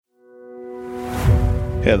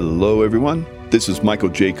Hello, everyone. This is Michael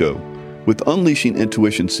Jaco with Unleashing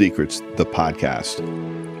Intuition Secrets, the podcast.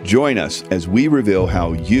 Join us as we reveal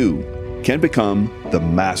how you can become the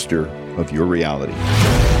master of your reality.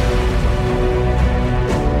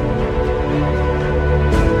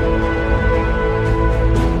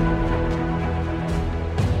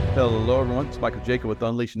 Hello, everyone. It's Michael Jaco with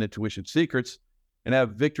Unleashing Intuition Secrets, and I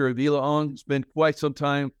have Victor Avila on. It's been quite some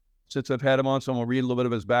time since I've had him on, so I'm going to read a little bit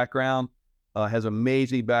of his background. Has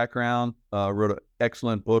amazing background, wrote an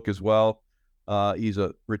excellent book as well. He's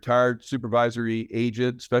a retired supervisory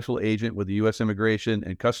agent, special agent with the U.S. Immigration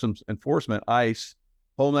and Customs Enforcement, ICE,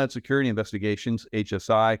 Homeland Security Investigations,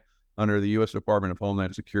 HSI, under the U.S. Department of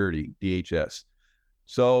Homeland Security, DHS.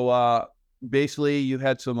 So basically, you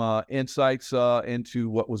had some insights into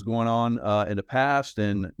what was going on in the past,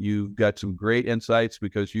 and you've got some great insights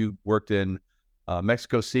because you worked in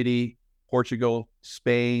Mexico City, Portugal,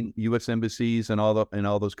 Spain, U.S. embassies, and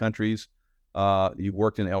all those countries. You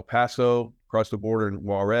worked in El Paso, across the border in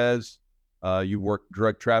Juarez. You worked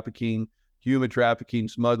drug trafficking, human trafficking,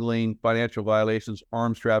 smuggling, financial violations,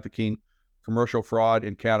 arms trafficking, commercial fraud,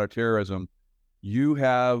 and counterterrorism. You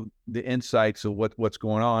have the insights of what's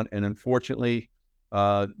going on, and unfortunately,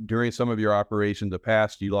 during some of your operations in the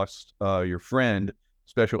past, you lost your friend,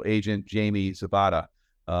 Special Agent Jamie Zapata,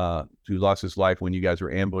 who lost his life when you guys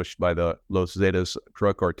were ambushed by the Los Zetas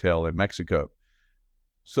drug cartel in Mexico.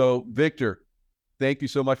 So, Victor, thank you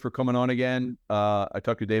so much for coming on again. I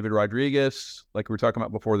talked to David Rodriguez, like we were talking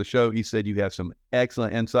about before the show. He said you have some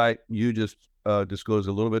excellent insight. You just disclosed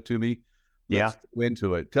a little bit to me. Let's go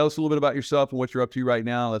into it. Tell us a little bit about yourself and what you're up to right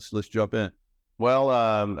now. Let's jump in. Well,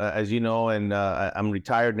 as you know, and I'm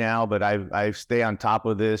retired now, but I stay on top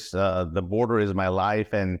of this. The border is my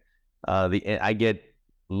life, and I get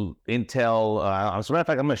intel. As a matter of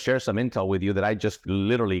fact, I'm going to share some intel with you that I just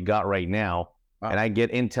literally got right now. Wow. And I get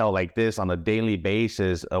intel like this on a daily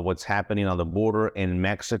basis of what's happening on the border in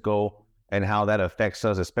Mexico and how that affects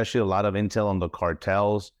us, especially a lot of intel on the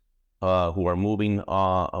cartels who are moving, who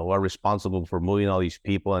are responsible for moving all these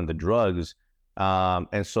people and the drugs.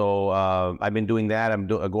 And so I've been doing that. I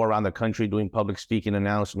go around the country doing public speaking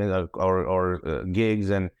announcements or gigs,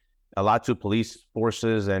 and a lot to police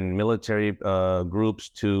forces and military groups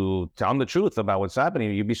to tell them the truth about what's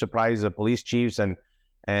happening. You'd be surprised, the police chiefs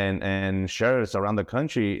and sheriffs around the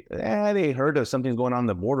country, they heard of something's going on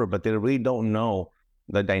the border, but they really don't know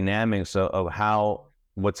the dynamics of how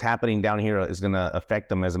what's happening down here is going to affect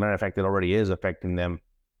them. As a matter of fact, it already is affecting them.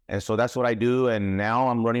 And so that's what I do. And now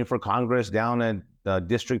I'm running for Congress down at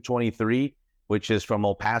District 23, which is from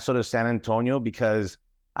El Paso to San Antonio, because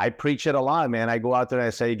I preach it a lot, man. I go out there and I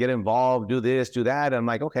say, get involved, do this, do that. And I'm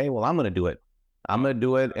like, okay, well, I'm going to do it. I'm going to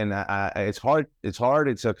do it. And it's hard.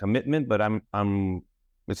 It's a commitment, but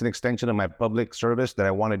it's an extension of my public service that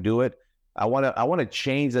I want to do it. I want to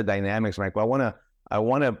change the dynamics, Mike. I want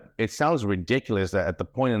to, it sounds ridiculous at the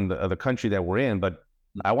point of the country that we're in, but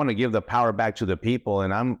I want to give the power back to the people,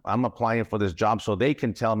 and I'm applying for this job so they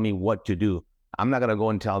can tell me what to do. I'm not going to go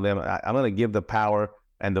and tell them. I'm going to give the power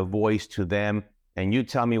and the voice to them, and you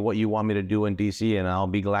tell me what you want me to do in DC, and I'll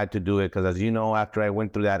be glad to do it. Because as you know, after I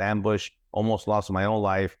went through that ambush, almost lost my own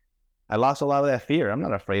life, I lost a lot of that fear. I'm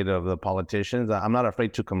not afraid of the politicians. I'm not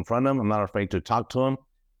afraid to confront them. I'm not afraid to talk to them.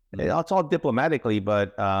 It's all diplomatically,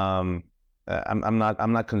 but I'm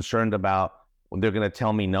not concerned about when they're going to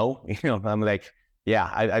tell me no. I'm like, yeah,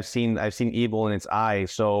 I've seen evil in its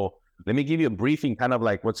eyes. So let me give you a briefing, kind of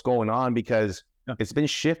like what's going on, because it's been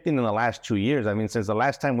shifting in the last 2 years. I mean, since the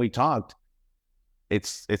last time we talked,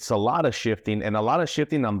 it's a lot of shifting, and a lot of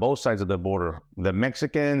shifting on both sides of the border. The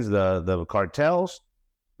Mexicans, the cartels,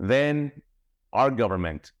 then our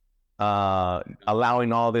government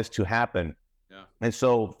allowing all this to happen. Yeah. And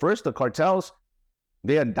so first, the cartels,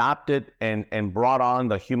 they adopted and brought on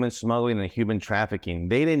the human smuggling and human trafficking.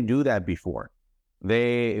 They didn't do that before.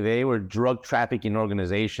 They were drug trafficking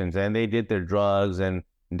organizations, and they did their drugs and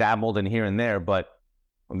dabbled in here and there, but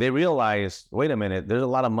they realized, wait a minute, there's a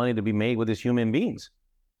lot of money to be made with these human beings.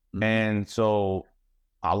 Mm-hmm. And so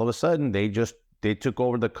all of a sudden they took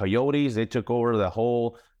over the coyotes, they took over the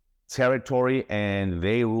whole territory, and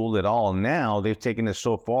they ruled it all. Now they've taken it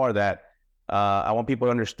so far that I want people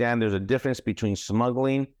to understand there's a difference between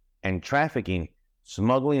smuggling and trafficking.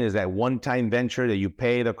 Smuggling is that one-time venture that you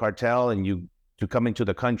pay the cartel and to come into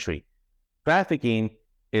the country. Trafficking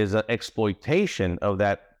is an exploitation of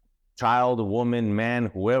that child, woman, man,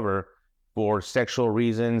 whoever, for sexual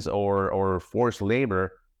reasons or forced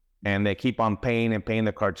labor, and they keep on paying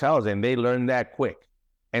the cartels, and they learn that quick.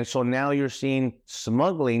 And so now you're seeing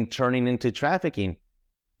smuggling turning into trafficking.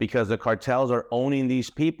 because the cartels are owning these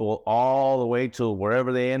people all the way to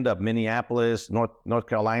wherever they end up, Minneapolis, North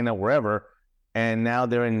Carolina, wherever. And now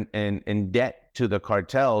they're in debt to the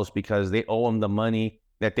cartels because they owe them the money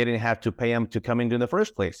that they didn't have to pay them to come into in the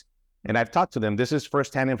first place. And I've talked to them. This is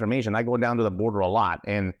firsthand information. I go down to the border a lot,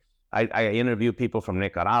 and I interview people from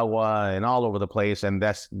Nicaragua and all over the place. And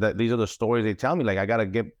these are the stories they tell me. Like,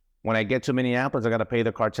 when I get to Minneapolis, I got to pay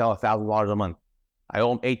the cartel $1,000 a month. I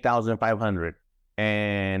owe them $8,500.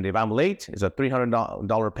 And if I'm late, it's a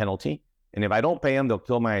 $300 penalty. And if I don't pay them, they'll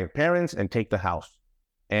kill my parents and take the house.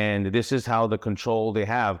 And this is how the control they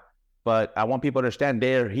have. But I want people to understand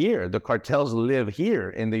they're here. The cartels live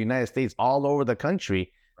here in the United States, all over the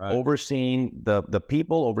country, right, overseeing the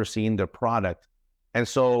people, overseeing their product. And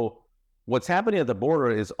so what's happening at the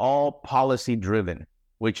border is all policy driven,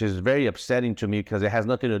 which is very upsetting to me because it has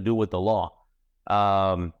nothing to do with the law.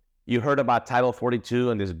 You heard about Title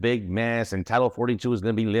 42 and this big mess, and Title 42 is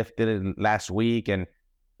going to be lifted last week, and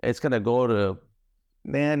it's going to go to,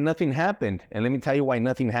 man, nothing happened. And let me tell you why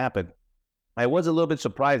nothing happened. I was a little bit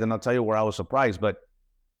surprised, and I'll tell you where I was surprised, but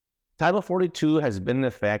Title 42 has been in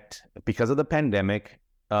effect because of the pandemic.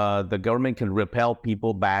 The government can repel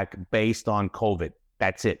people back based on COVID.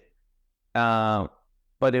 That's it. But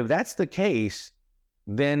if that's the case,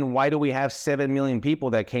 then why do we have 7 million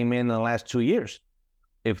people that came in the last 2 years?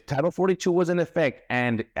 If Title 42 was in effect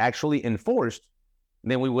and actually enforced,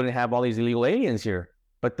 then we wouldn't have all these illegal aliens here.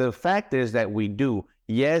 But the fact is that we do.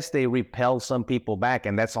 Yes, they repel some people back,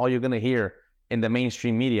 and that's all you're going to hear in the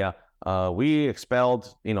mainstream media. We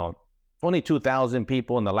expelled, 22,000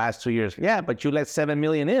 people in the last 2 years. Yeah, but you let 7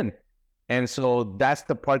 million in. And so that's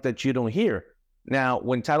the part that you don't hear. Now,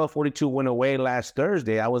 when Title 42 went away last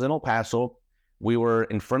Thursday, I was in El Paso. We were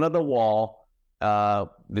in front of the wall,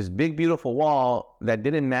 this big, beautiful wall that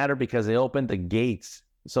didn't matter because they opened the gates.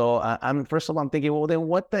 So first of all, I'm thinking, well, then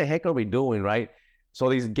what the heck are we doing, right? So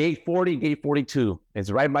these gate 40, gate 42, it's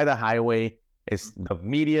right by the highway. The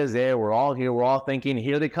media's there. We're all here. We're all thinking,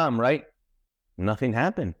 here they come, right? Nothing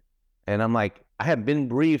happened. And I'm like, I have been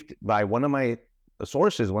briefed by one of my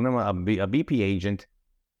sources, a BP agent,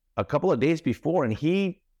 a couple of days before, and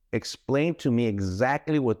he explained to me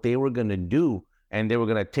exactly what they were going to do. And they were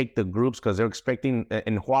going to take the groups because they're expecting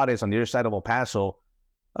in Juarez on the other side of El Paso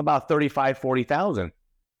about 35, 40,000.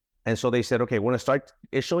 And so they said, okay, we're going to start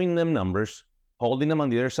issuing them numbers, holding them on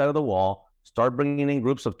the other side of the wall, start bringing in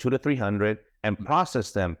groups of 200 to 300 and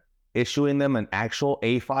process them, issuing them an actual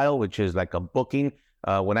A file, which is like a booking.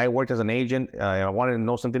 When I worked as an agent, I wanted to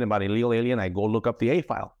know something about illegal alien. I go look up the A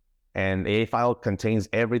file, and the A file contains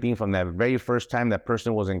everything from that very first time that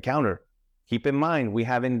person was encountered. Keep in mind, we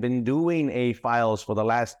haven't been doing A files for the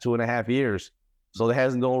last 2.5 years. So there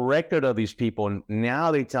has no record of these people. And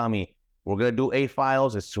now they tell me, we're going to do A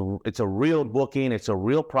files. It's a real booking. It's a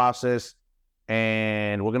real process.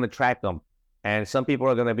 And we're going to track them. And some people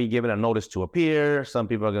are going to be given a notice to appear. Some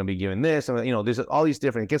people are going to be given this. And, there's all these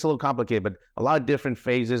different, it gets a little complicated, but a lot of different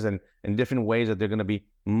phases and different ways that they're going to be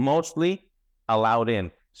mostly allowed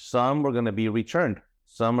in. Some are going to be returned.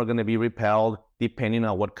 Some are going to be repelled depending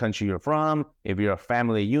on what country you're from, if you're a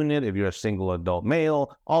family unit, if you're a single adult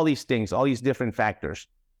male, all these things, all these different factors.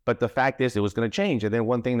 But the fact is, it was going to change. And then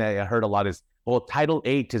one thing that I heard a lot is, well, Title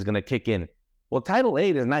 8 is going to kick in. Well, Title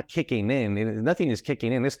 8 is not kicking in. Nothing is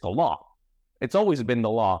kicking in. It's the law. It's always been the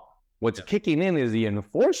law. What's kicking in is the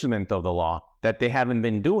enforcement of the law that they haven't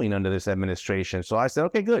been doing under this administration. So I said,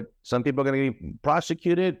 okay, good. Some people are going to be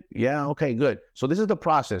prosecuted. Yeah, okay, good. So this is the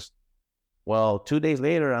process. Well, 2 days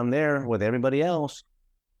later, I'm there with everybody else,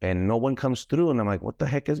 and no one comes through. And I'm like, what the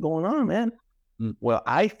heck is going on, man? Well,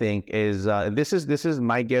 I think this is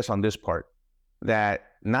my guess on this part, that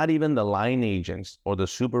not even the line agents or the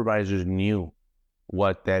supervisors knew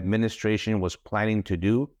what the administration was planning to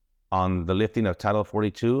do on the lifting of Title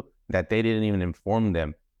 42, that they didn't even inform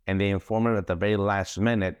them. And they informed them at the very last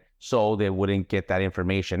minute so they wouldn't get that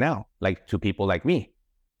information out, like to people like me.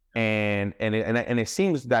 And it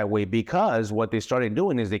seems that way because what they started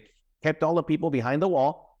doing is they kept all the people behind the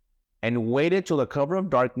wall and waited till the cover of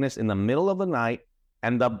darkness in the middle of the night,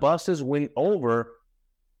 and the buses went over,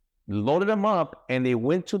 loaded them up, and they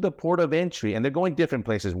went to the port of entry. And they're going different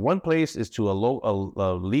places. One place is to a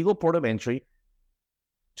legal port of entry,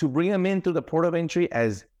 to bring them into the port of entry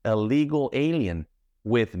as a legal alien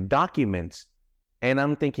with documents. And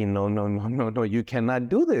I'm thinking, no, you cannot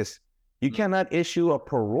do this. You cannot issue a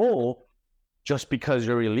parole just because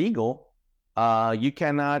you're illegal. You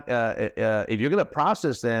cannot, if you're going to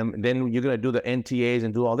process them, then you're going to do the NTAs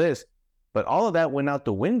and do all this. But all of that went out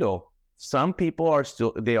the window. Some people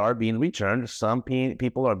are being returned. Some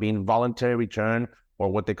people are being voluntary returned, or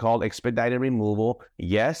what they call expedited removal.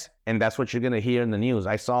 Yes, and that's what you're going to hear in the news.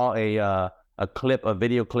 I saw a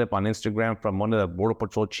video clip on Instagram from one of the Border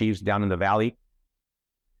Patrol chiefs down in the valley,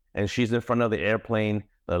 and she's in front of the airplane,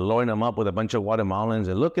 loading them up with a bunch of Guatemalans,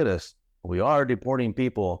 and look at us. We are deporting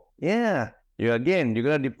people. Yeah, you're going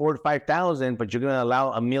to deport 5,000, but you're going to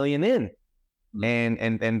allow 1 million in.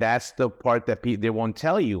 And that's the part that they won't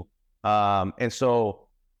tell you. And so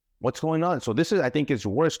what's going on? So this is, I think it's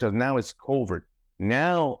worse because now it's covert.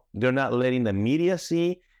 Now they're not letting the media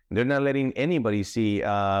see. They're not letting anybody see.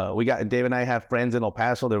 Dave and I have friends in El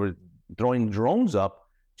Paso. They were throwing drones up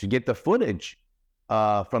to get the footage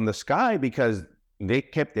from the sky because they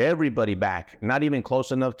kept everybody back, not even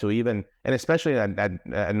close enough to even, and especially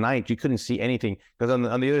at night, you couldn't see anything because on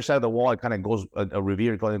the other side of the wall, it kind of goes, a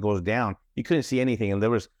ravine goes down. You couldn't see anything. And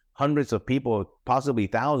there was hundreds of people, possibly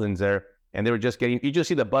thousands there. And they were just you just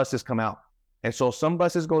see the buses come out. And so some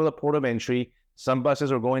buses go to the port of entry. Some buses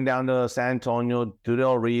are going down to San Antonio, to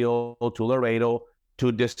Del Rio, to Laredo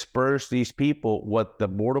to disperse these people. What the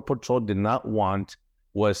Border Patrol did not want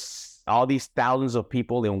was all these thousands of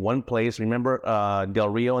people in one place. Remember Del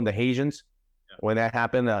Rio and the Haitians? Yeah. When that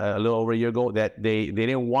happened a little over a year ago, that they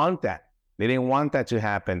didn't want that. They didn't want that to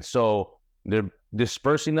happen. So they're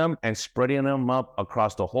dispersing them and spreading them up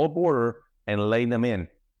across the whole border and letting them in.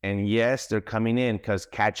 And yes, they're coming in because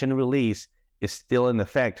catch and release is still in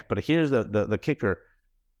effect. But here's the kicker.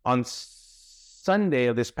 On Sunday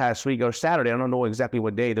of this past week, or Saturday, I don't know exactly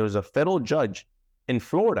what day, there was a federal judge in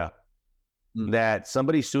Florida that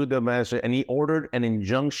somebody sued the administration, and he ordered an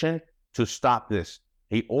injunction to stop this.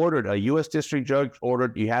 He ordered, a U.S. district judge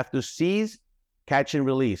ordered, you have to seize, catch, and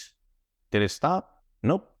release. Did it stop?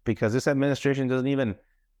 Nope, because this administration doesn't even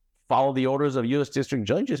follow the orders of U.S. district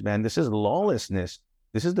judges, man. This is lawlessness.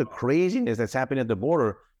 This is the craziness that's happening at the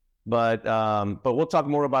border. But we'll talk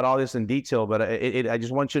more about all this in detail. But I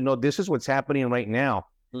just want you to know this is what's happening right now.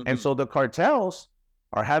 Mm-hmm. And so the cartels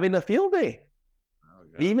are having a field day.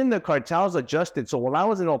 Even the cartels adjusted. So while I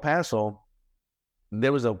was in El Paso,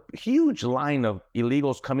 there was a huge line of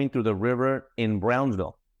illegals coming through the river in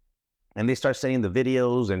Brownsville. And they start sending the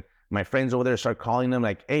videos, and my friends over there start calling them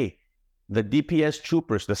like, hey, the DPS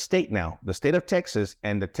troopers, the state of Texas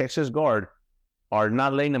and the Texas Guard are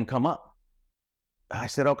not letting them come up. I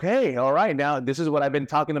said, okay, all right. Now, this is what I've been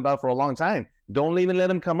talking about for a long time. Don't even let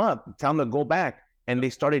them come up. Tell them to go back. And they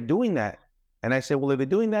started doing that. And I said, well, if they're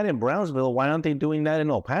doing that in Brownsville, why aren't they doing that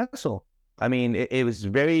in El Paso? I mean, it's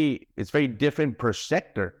very different per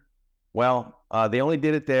sector. Well, they only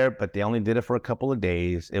did it there, but they only did it for a couple of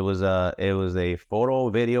days. It was a photo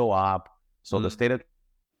video op. So the state of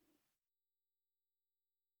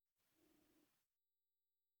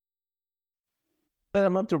let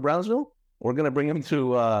them up to Brownsville. We're gonna bring them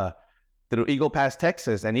to through Eagle Pass,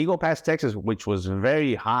 Texas, and Eagle Pass, Texas, which was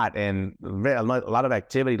very hot and a lot of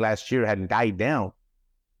activity last year, had died down.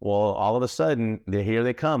 Well, all of a sudden, here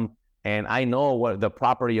they come. And I know what the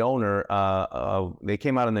property owner, they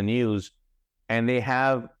came out in the news, and they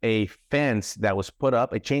have a fence that was put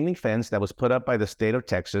up, a chain link fence that was put up by the state of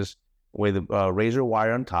Texas with razor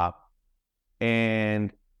wire on top.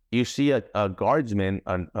 And you see a guardsman,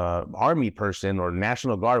 an army person or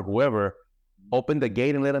National Guard, whoever, open the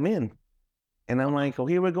gate and let them in. And I'm like, oh,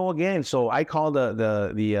 here we go again. So I called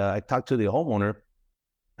I talked to the homeowner,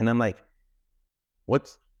 and I'm like,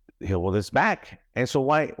 what's, well, it's back. And so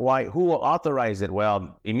why, who authorized it?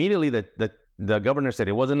 Well, immediately the governor said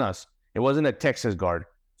it wasn't us. It wasn't a Texas Guard.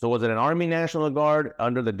 So was it an Army National Guard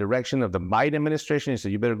under the direction of the Biden administration? He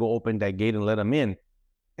said, you better go open that gate and let them in.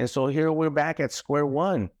 And so here we're back at square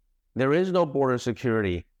one. There is no border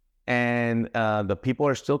security. And the people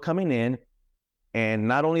are still coming in. And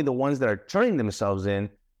not only the ones that are turning themselves in,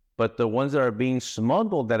 but the ones that are being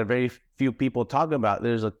smuggled that a very few people talk about.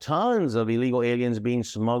 There's tons of illegal aliens being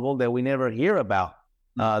smuggled that we never hear about.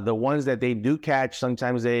 The ones that they do catch,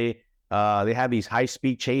 sometimes they have these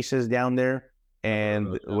high-speed chases down there.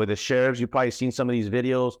 And with the sheriffs, you've probably seen some of these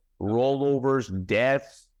videos, rollovers,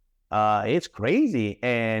 deaths. It's crazy.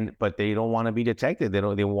 But they don't want to be detected.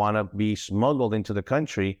 They want to be smuggled into the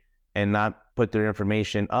country and not put their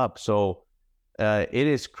information up. So it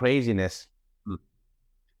is craziness.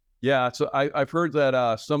 Yeah, so I've heard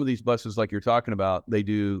that some of these buses, like you're talking about,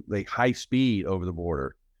 they high speed over the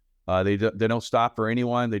border. They don't stop for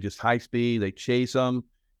anyone. They just high speed. They chase them.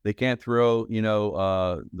 They can't throw,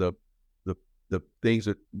 the things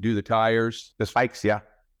that do the tires, the spikes. Yeah,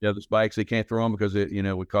 the spikes. They can't throw them because it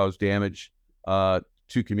would cause damage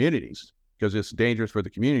to communities because it's dangerous for the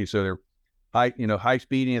community. So they're high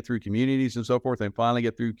speeding it through communities and so forth, and finally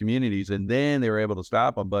get through communities, and then they were able to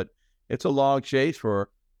stop them. But it's a long chase for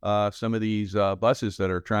some of these buses that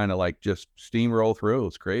are trying to like just steamroll through.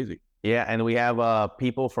 It's crazy. Yeah, and we have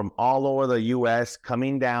people from all over the U.S.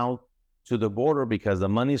 coming down to the border because the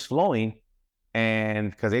money's flowing,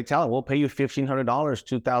 and because they tell them, we'll pay you $1,500,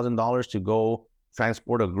 $2,000 to go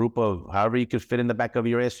transport a group of however you could fit in the back of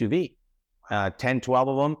your SUV, 10, 12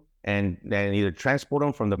 of them, and then either transport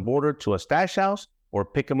them from the border to a stash house or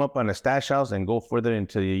pick them up on a stash house and go further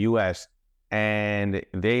into the U.S. And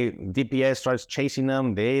DPS starts chasing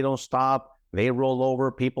them. They don't stop. They roll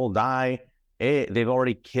over. People die. They've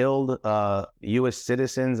already killed U.S.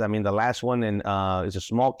 citizens. I mean, the last one is a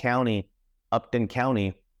small county, Upton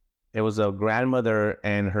County. It was a grandmother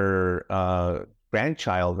and her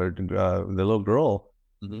grandchild, the little girl,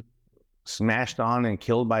 smashed on and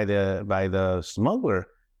killed by the smuggler.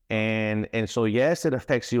 And so, yes, it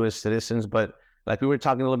affects U.S. citizens. But like we were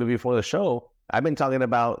talking a little bit before the show, I've been talking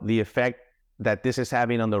about the effect that this is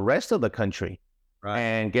having on the rest of the country. Right.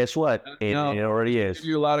 And guess what? It already is. I give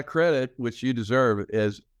you a lot of credit, which you deserve.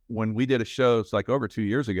 Is when we did a show, it's like over 2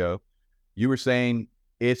 years ago, you were saying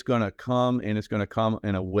it's going to come, and it's going to come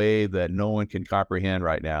in a way that no one can comprehend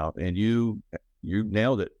right now. And you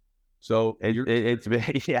nailed it. So it's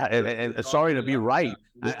sorry to be right.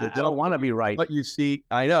 I don't want to be right. But you see,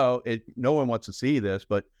 I know no one wants to see this,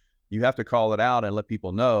 but you have to call it out and let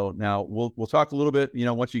people know. Now we'll talk a little bit,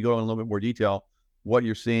 once you go in a little bit more detail, what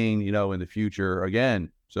you're seeing, in the future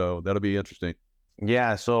again. So that'll be interesting.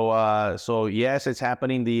 Yeah. So yes, it's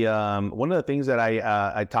happening. The one of the things that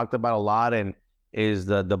I talked about a lot is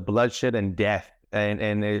the bloodshed and death,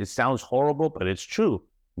 and it sounds horrible, but it's true.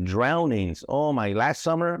 Drownings. Oh my! Last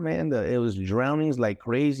summer, man, it was drownings like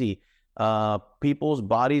crazy. People's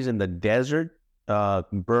bodies in the desert,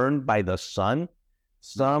 burned by the sun.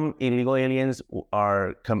 Some illegal aliens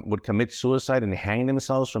would commit suicide and hang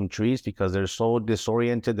themselves from trees because they're so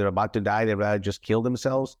disoriented, they're about to die, they'd rather just kill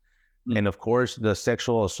themselves. And of course, the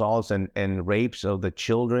sexual assaults and rapes of the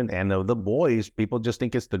children and of the boys. People just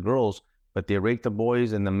think it's the girls, but they rape the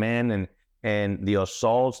boys and the men, and the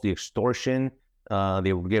assaults, the extortion.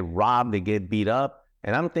 They get robbed, they get beat up.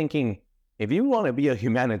 And I'm thinking, if you want to be a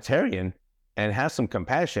humanitarian and have some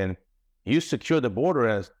compassion, you secure the border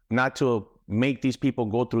as not to make these people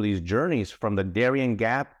go through these journeys from the Darien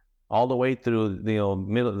Gap all the way through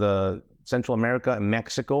the Central America and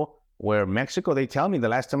Mexico, where Mexico, they tell me the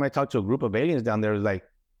last time I talked to a group of aliens down there, was like,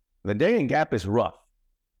 the Darien Gap is rough,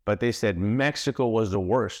 but they said Mexico was the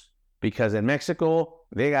worst because in Mexico,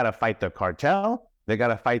 they got to fight the cartel. They got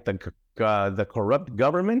to fight the corrupt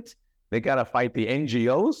government. They got to fight the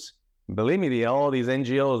NGOs. Believe me, all these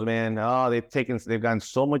NGOs, man, they've gotten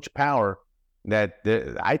so much power that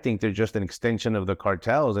I think they're just an extension of the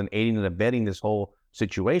cartels and aiding and abetting this whole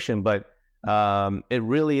situation. But it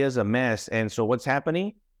really is a mess. And so what's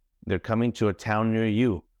happening? They're coming to a town near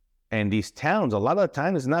you. And these towns, a lot of the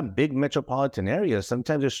time, it's not big metropolitan areas.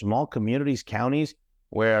 Sometimes there's small communities, counties,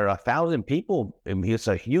 where 1,000 people, it's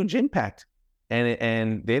a huge impact.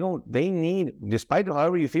 And they need, despite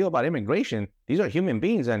however you feel about immigration, these are human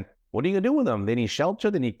beings. And what are you going to do with them? They need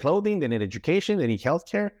shelter, they need clothing, they need education, they need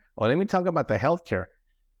healthcare. Well, let me talk about the healthcare.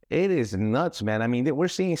 It is nuts, man. I mean, we're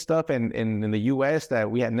seeing stuff in the U.S. that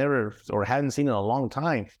we had never or hadn't seen in a long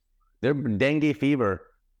time. There dengue fever,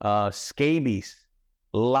 scabies,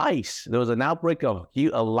 lice. There was an outbreak of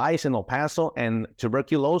lice in El Paso, and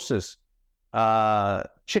tuberculosis,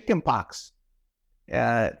 chickenpox,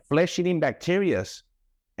 flesh-eating bacteria.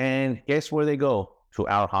 And guess where they go? To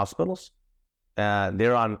our hospitals.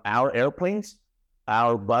 They're on our airplanes,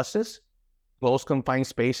 our buses, close confined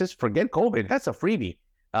spaces. Forget COVID. That's a freebie.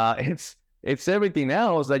 It's everything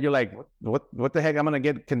else that you're like, what the heck? I'm going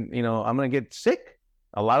to get sick.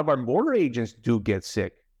 A lot of our border agents do get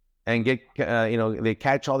sick and they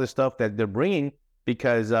catch all this stuff that they're bringing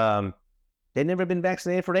because they've never been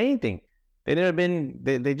vaccinated for anything. They've never been,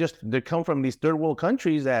 they come from these third world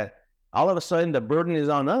countries that all of a sudden the burden is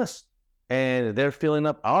on us and they're filling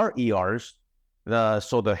up our ERs.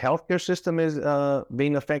 So the healthcare system is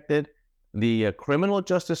being affected. The criminal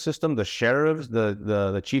justice system, the sheriffs,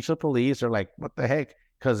 the chiefs of police are like, what the heck?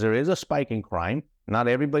 Because there is a spike in crime. Not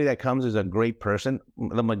everybody that comes is a great person.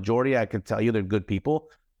 The majority, I can tell you, they're good people.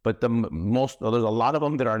 But there's a lot of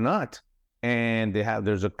them that are not. And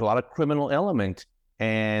there's a lot of criminal element.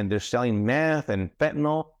 And they're selling meth and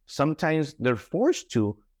fentanyl. Sometimes they're forced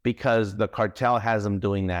to because the cartel has them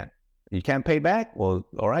doing that. You can't pay back? Well,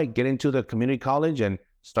 all right, get into the community college and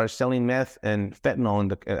start selling meth and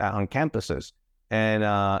fentanyl on campuses. And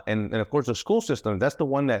of course, the school system, that's the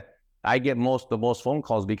one that I get the most phone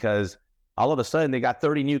calls because all of a sudden they got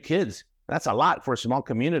 30 new kids. That's a lot for small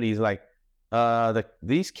communities. Like,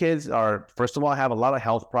 These kids are, first of all, have a lot of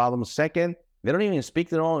health problems. Second, they don't even speak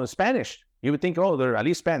their own Spanish. You would think, oh, they're at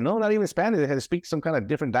least Spanish. No, not even Spanish. They have to speak some kind of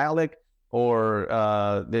different dialect, or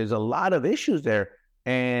there's a lot of issues there.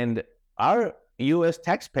 And our U.S.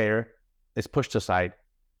 taxpayer is pushed aside,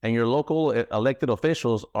 and your local elected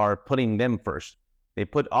officials are putting them first. They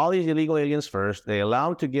put all these illegal aliens first. They allow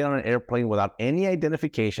them to get on an airplane without any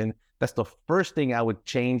identification. That's the first thing I would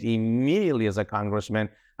change immediately as a congressman.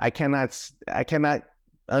 I cannot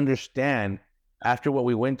understand after what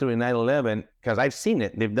we went through in 9/11, because I've seen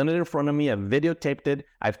it. They've done it in front of me. I've videotaped it.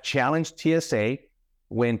 I've challenged TSA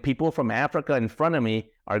when people from Africa in front of me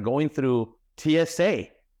are going through TSA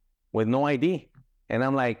with no ID. And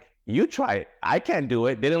I'm like, you try it. I can't do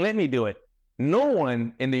it. They didn't let me do it. No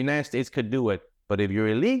one in the United States could do it. But if you're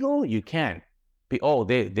illegal, you can.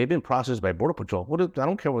 They've been processed by Border Patrol. I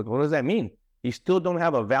don't care. What does that mean? You still don't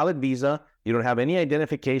have a valid visa. You don't have any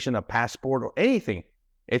identification, a passport, or anything.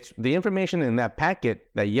 It's the information in that packet,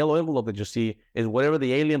 that yellow envelope that you see, is whatever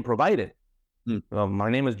the alien provided. My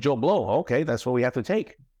name is Joe Blow. Okay, that's what we have to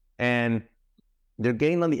take. And they're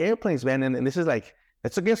getting on the airplanes, man. And this is like,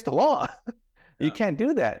 it's against the law. You can't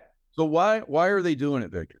do that. So why are they doing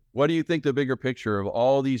it, Victor? What do you think the bigger picture of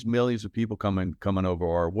all these millions of people coming over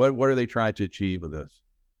are? What are they trying to achieve with this?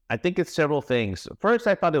 I think it's several things. First,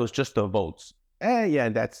 I thought it was just the votes. Yeah,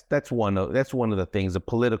 that's one of the things, the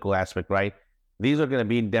political aspect, right? These are going to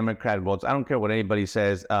be Democrat votes. I don't care what anybody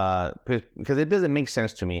says, because it doesn't make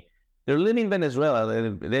sense to me. They're living in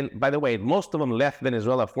Venezuela. By the way, most of them left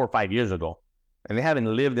Venezuela 4 or 5 years ago, and they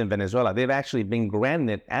haven't lived in Venezuela. They've actually been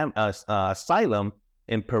granted asylum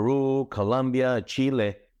in Peru, Colombia,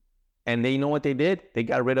 Chile, and you know what they did? They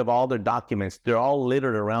got rid of all their documents. They're all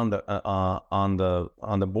littered around on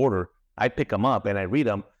the border. I pick them up and I read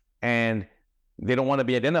them, and they don't want to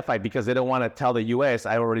be identified because they don't want to tell the U.S.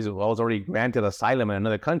 I was already granted asylum in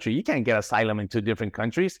another country. You can't get asylum in 2 different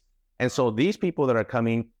countries. And so these people that are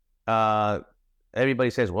coming, everybody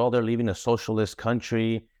says, well, they're leaving a socialist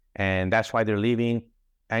country, and that's why they're leaving.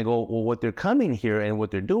 I go, well, what they're coming here and what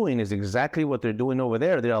they're doing is exactly what they're doing over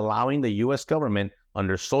there. They're allowing the U.S. government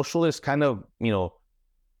under socialist kind of,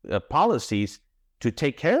 policies to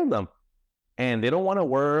take care of them. And they don't want to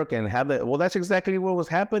work and have that. Well, that's exactly what was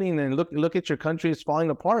happening. And look at your country, it's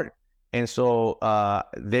falling apart. And so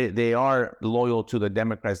they are loyal to the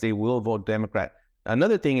Democrats. They will vote Democrat.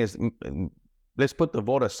 Another thing is, let's put the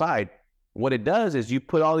vote aside. What it does is you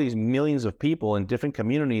put all these millions of people in different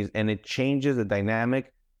communities, and it changes the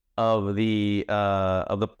dynamic of the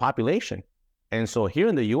population. And so here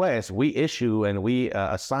in the U.S., we issue and we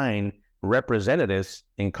assign representatives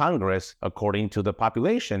in Congress according to the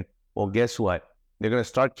population. Well, guess what? They're going to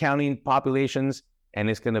start counting populations, and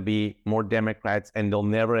it's going to be more Democrats, and they'll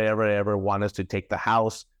never, ever, ever want us to take the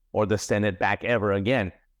House or the Senate back ever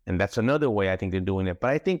again. And that's another way I think they're doing it.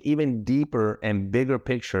 But I think even deeper and bigger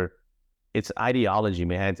picture, it's ideology,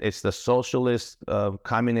 man. It's the socialist,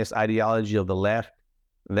 communist ideology of the left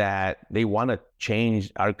that they want to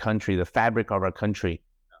change our country, the fabric of our country.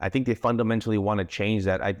 I think they fundamentally want to change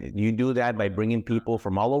that. You do that by bringing people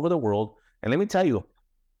from all over the world. And let me tell you,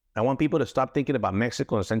 I want people to stop thinking about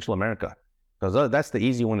Mexico and Central America, because that's the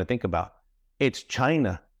easy one to think about. It's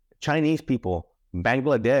China, Chinese people,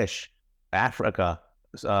 Bangladesh, Africa,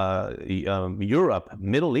 Europe,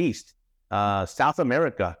 Middle East, South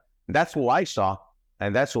America. That's who I saw,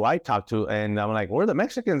 and that's who I talked to. And I'm like, where are the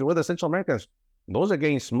Mexicans? Where are the Central Americans? Those are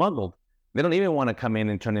getting smuggled. They don't even want to come in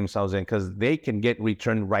and turn themselves in, because they can get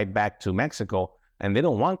returned right back to Mexico, and they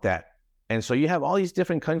don't want that. And so you have all these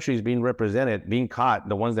different countries being represented, being caught,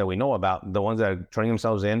 the ones that we know about, the ones that are turning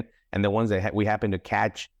themselves in, and the ones that we happen to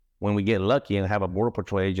catch when we get lucky and have a Border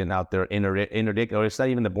Patrol agent out there interdict, or it's not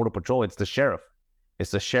even the Border Patrol, it's the sheriff.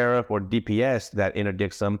 It's the sheriff or DPS that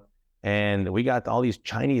interdicts them. And we got all these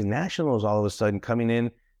Chinese nationals all of a sudden coming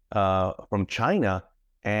in from China,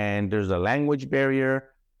 and there's a language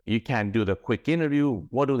barrier. You can't do the quick interview.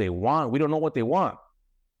 What do they want? We don't know what they want.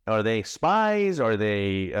 Are they spies? Are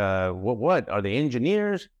they what? Are they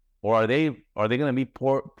engineers? Or are they going to be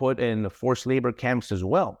put in forced labor camps as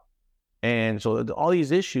well? And so all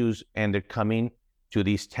these issues, and they're coming to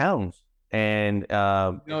these towns. And it's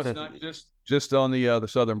not just on the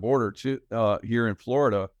southern border too. Here in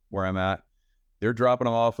Florida, where I'm at, they're dropping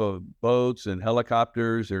them off of boats and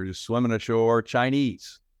helicopters. They're just swimming ashore.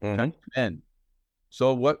 Chinese men.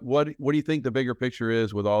 So what do you think the bigger picture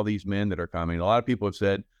is with all these men that are coming? A lot of people have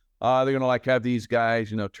said, they're going to have these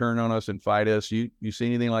guys, turn on us and fight us. You see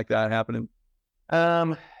anything like that happening?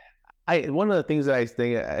 One of the things that I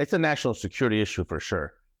think, it's a national security issue for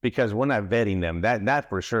sure. because we're not vetting them. That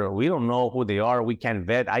for sure. We don't know who they are. We can't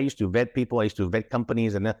vet. I used to vet people. I used to vet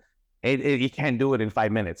companies, and you can't do it in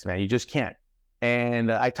 5 minutes, man. You just can't.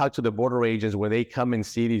 And I talked to the border agents where they come and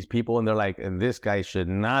see these people, and they're like, this guy should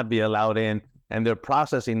not be allowed in. And they're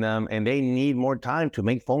processing them, and they need more time to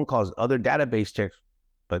make phone calls, other database checks,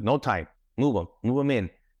 but no time. Move them in.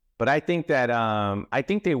 But I think that I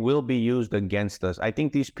think they will be used against us. I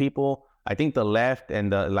think these people, I think the left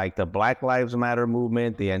and the Black Lives Matter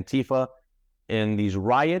movement, the Antifa, in these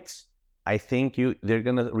riots, I think they're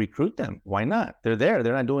gonna recruit them. Why not? They're there.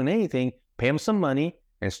 They're not doing anything. Pay them some money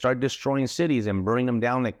and start destroying cities and burning them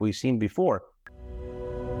down like we've seen before.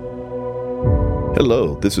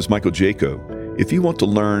 Hello, this is Michael Jaco. If you want to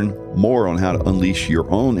learn more on how to unleash your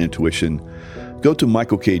own intuition, go to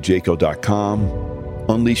michaelkjaco.com,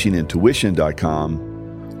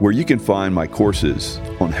 unleashingintuition.com, where you can find my courses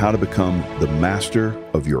on how to become the master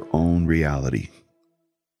of your own reality.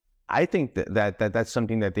 I think that's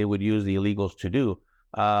something that they would use the illegals to do.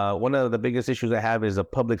 One of the biggest issues I have is a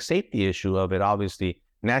public safety issue of it, obviously.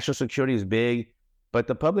 National security is big, but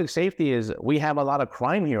the public safety is, we have a lot of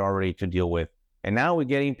crime here already to deal with. And now we're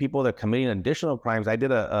getting people that are committing additional crimes. I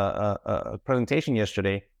did a presentation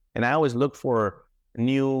yesterday, and I always look for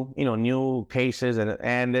new cases,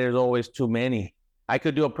 and there's always too many. I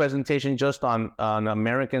could do a presentation just on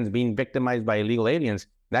Americans being victimized by illegal aliens.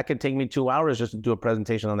 That could take me 2 hours just to do a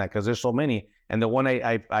presentation on that, because there's so many. And the one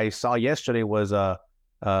I saw yesterday was an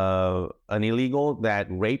illegal that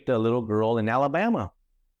raped a little girl in Alabama,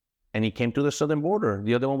 and he came to the southern border.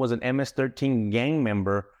 The other one was an MS-13 gang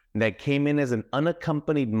member that came in as an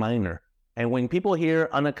unaccompanied minor. And when people hear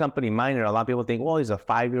unaccompanied minor, a lot of people think, well, he's a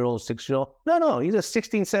 5-year-old, 6-year-old. No, he's a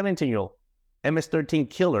 16, 17-year-old MS-13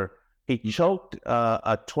 killer. He choked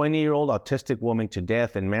a 20-year-old autistic woman to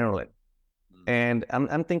death in Maryland. And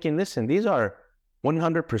I'm thinking, listen, these are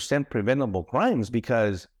 100% preventable crimes,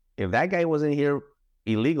 because if that guy wasn't here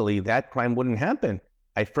illegally, that crime wouldn't happen.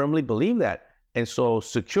 I firmly believe that. And so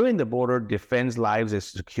securing the border defends lives, it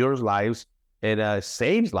secures lives, it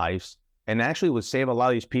saves lives, and actually would save a lot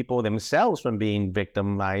of these people themselves from being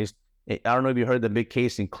victimized. I don't know if you heard the big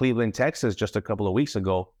case in Cleveland, Texas, just a couple of weeks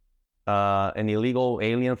ago. An illegal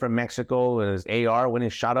alien from Mexico, his AR went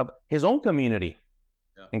and shot up his own community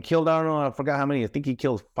and killed, I don't know, I forgot how many. I think he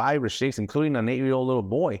killed 5 or 6, including an 8-year-old little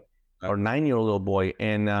boy or 9-year-old little boy.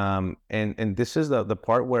 And this is the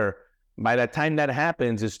part where by the time that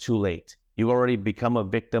happens, it's too late. You already become a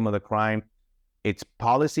victim of the crime. It's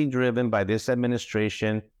policy driven by this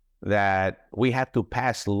administration that we have to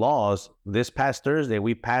pass laws. This past Thursday,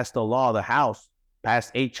 we passed a law, the House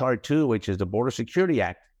passed H.R. 2, which is the Border Security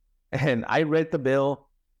Act. And I read the bill.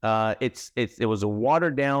 It was a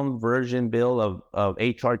watered down version bill of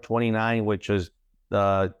H.R. 29, which was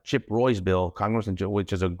Chip Roy's bill, Congressman,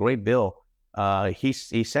 which is a great bill. He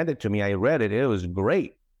sent it to me. I read it. It was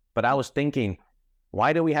great. But I was thinking,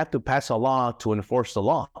 why do we have to pass a law to enforce the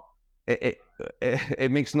law?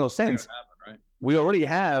 It makes no sense. Happen, right? We already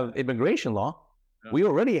have immigration law.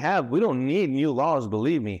 Yeah. We don't need new laws,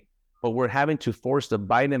 believe me, but we're having to force the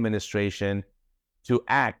Biden administration to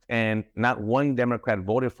act, and not one Democrat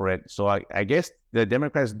voted for it. So I guess the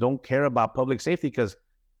Democrats don't care about public safety, because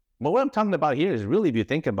what I'm talking about here is really, if you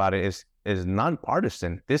think about it, is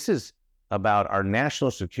nonpartisan. This is about our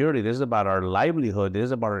national security. This is about our livelihood. This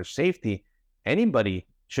is about our safety. Anybody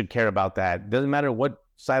should care about that. Doesn't matter what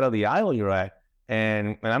side of the aisle you're at.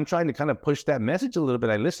 And I'm trying to kind of push that message a little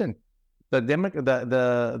bit. Listen,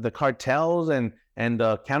 the cartels and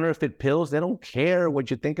the counterfeit pills, they don't care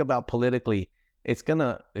what you think about politically. It's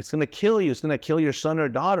gonna kill you. It's gonna kill your son or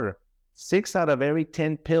daughter. 6 out of every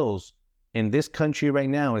 10 pills in this country right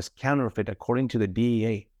now is counterfeit, according to the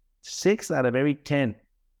DEA. 6 out of every 10.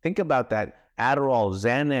 Think about that. Adderall,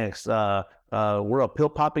 Xanax. We're a pill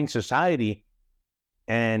popping society.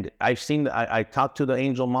 And I talked to the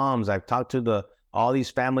angel moms. I've talked to all these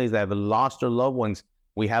families that have lost their loved ones.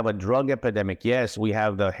 We have a drug epidemic. Yes, we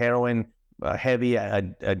have the heroin heavy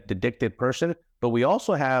addicted person, but we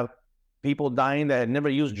also have people dying that never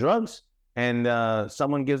used drugs, and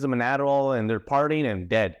someone gives them an Adderall and they're partying and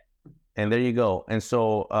dead. And there you go. And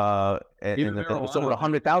so it's over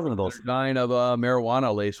 100,000 of those. They're dying of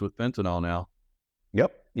marijuana laced with fentanyl now.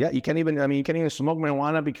 Yep. Yeah, you can't even smoke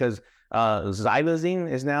marijuana, because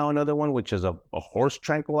xylazine is now another one, which is a horse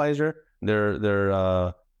tranquilizer.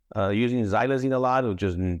 They're using xylazine a lot, which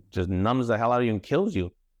just numbs the hell out of you and kills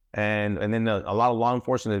you. And then a lot of law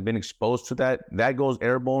enforcement has been exposed to that. That goes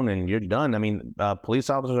airborne and you're done. I mean, police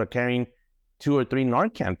officers are carrying 2 or 3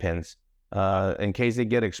 Narcan pens in case they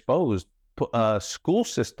get exposed. School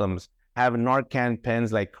systems have Narcan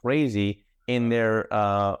pens like crazy in there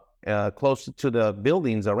close to the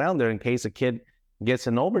buildings around there in case a kid gets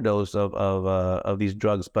an overdose of these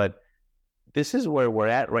drugs. But this is where we're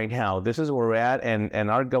at right now. This is where we're at,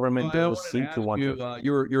 and our government doesn't seem to want to.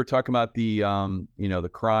 You were talking about the the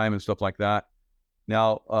crime and stuff like that.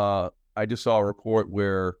 Now, I just saw a report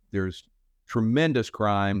where there's tremendous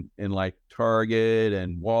crime in like Target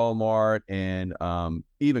and Walmart and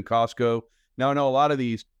even Costco. Now, I know a lot of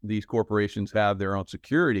these corporations have their own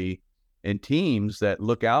security and teams that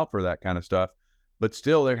look out for that kind of stuff, but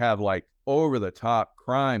still they have like over the top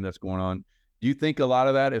crime that's going on. Do you think a lot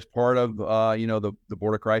of that is part of the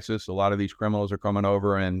border crisis? A lot of these criminals are coming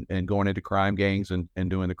over and going into crime gangs and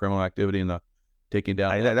doing the criminal activity and the taking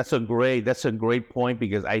down. That's a great point,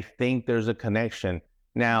 because I think there's a connection.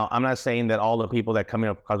 Now, I'm not saying that all the people that come in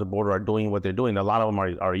across the border are doing what they're doing. A lot of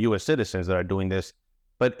them are U.S. citizens that are doing this,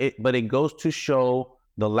 but it goes to show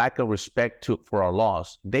the lack of respect for our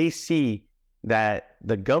laws. They see that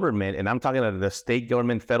the government, and I'm talking about the state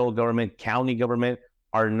government, federal government, county government,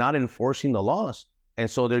 are not enforcing the laws.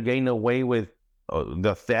 And so they're getting away with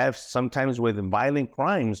the thefts, sometimes with violent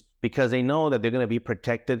crimes, because they know that they're going to be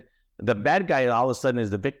protected. The bad guy all of a sudden is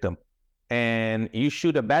the victim. And you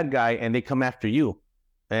shoot a bad guy and they come after you.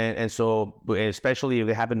 And so, especially if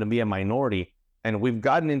they happen to be a minority. And we've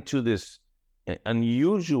gotten into this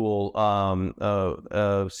unusual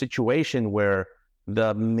situation where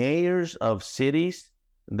the mayors of cities,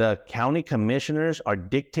 the county commissioners are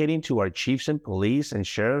dictating to our chiefs and police and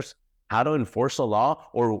sheriffs how to enforce the law,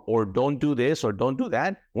 or don't do this or don't do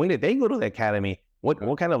that. When did they go to the academy? What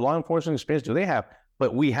kind of law enforcement experience do they have?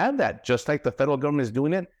 But we have that, just like the federal government is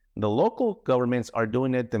doing it. The local governments are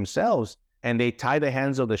doing it themselves, and they tie the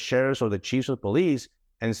hands of the sheriffs or the chiefs of police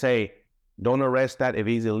and say, don't arrest that. If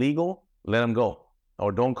he's illegal, let him go,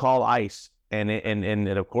 or don't call ICE. And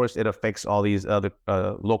of course, it affects all these other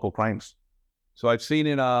local crimes. So I've seen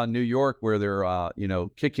in New York where they're,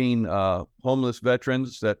 kicking homeless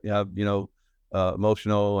veterans that have,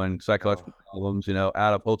 emotional and psychological problems, out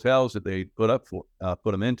of hotels that they put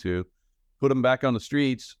them into, put them back on the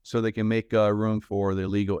streets so they can make room for the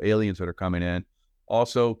illegal aliens that are coming in.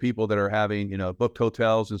 Also, people that are having, booked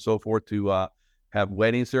hotels and so forth to have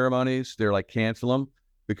wedding ceremonies, they're like cancel them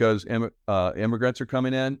because immigrants are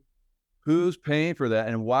coming in. Who's paying for that,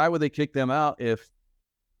 and why would they kick them out?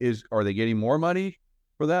 Are they getting more money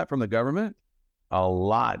for that from the government? A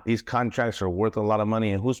lot. These contracts are worth a lot of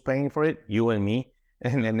money, and who's paying for it? You and me,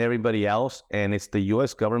 and everybody else. And it's the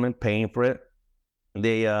U.S. government paying for it.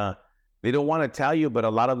 They don't want to tell you, but a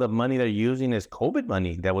lot of the money they're using is COVID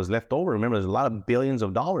money that was left over. Remember, there's a lot of billions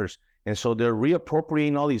of dollars, and so they're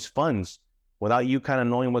reappropriating all these funds without you kind of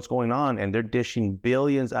knowing what's going on, and they're dishing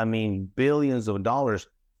billions of dollars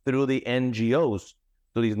through the NGOs,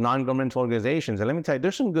 through these non-governmental organizations. And let me tell you,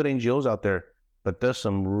 there's some good NGOs out there, but there's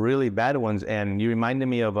some really bad ones. And you reminded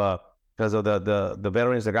me of, because of the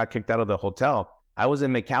veterans that got kicked out of the hotel. I was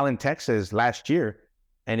in McAllen, Texas last year,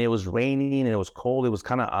 and it was raining and it was cold. It was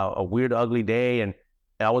kind of a weird, ugly day. And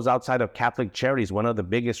I was outside of Catholic Charities, one of the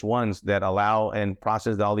biggest ones that allow and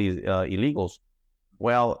process all these illegals.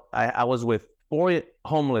 Well, I was with 4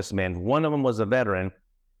 homeless men. One of them was a veteran.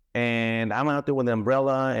 And I'm out there with an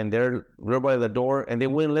umbrella, and they're right by the door, and they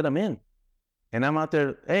wouldn't let them in. And I'm out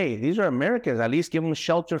there, hey, these are Americans. At least give them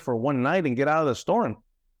shelter for one night and get out of the storm.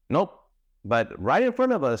 Nope. But right in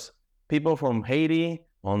front of us, people from Haiti,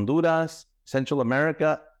 Honduras, Central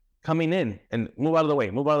America, coming in and move out of the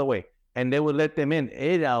way. And they would let them in.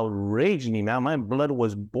 It outraged me, man. My blood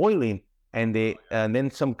was boiling. And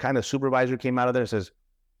then some kind of supervisor came out of there and says,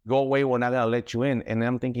 go away, we're not going to let you in. And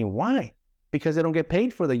I'm thinking, why? Because they don't get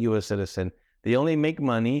paid for the U.S. citizen. They only make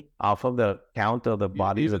money off of the count of the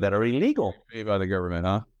bodies that are illegal. Paid by the government,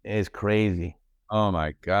 huh? It's crazy. Oh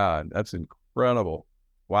my God, that's incredible!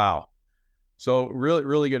 Wow. So really,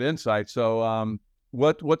 really good insight. So,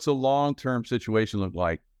 what's the long-term situation look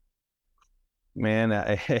like? Man,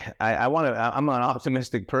 I want to. I'm an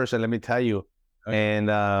optimistic person. Let me tell you, and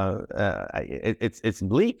it's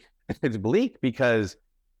bleak. It's bleak because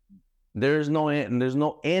there's no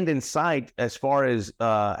end in sight as far as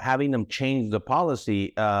having them change the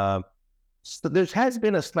policy. So there has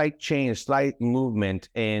been a slight change, slight movement,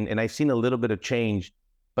 and I've seen a little bit of change,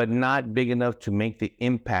 but not big enough to make the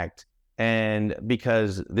impact. And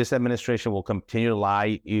because this administration will continue to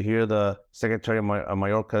lie, you hear the Secretary of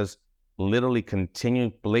Mayorkas literally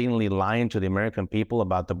continue blatantly lying to the American people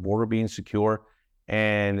about the border being secure,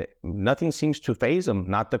 and nothing seems to faze them.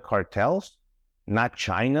 Not the cartels, not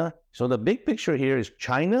China. So the big picture here is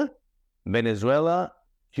China, Venezuela,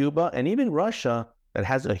 Cuba, and even Russia that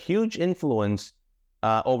has a huge influence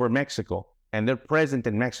over Mexico. and they're present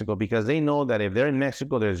in Mexico because they know that if they're in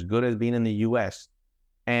Mexico, they're as good as being in the U.S.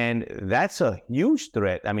 And that's a huge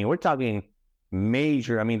threat. I mean, we're talking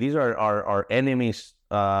major. I mean, these are our enemies.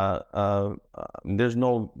 There's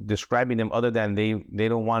no describing them other than they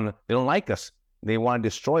don't like us. They want to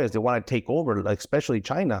destroy us. They want to take over, like especially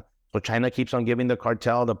China. So China keeps on giving the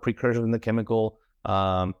cartel the precursors and the chemical.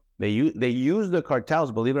 They use the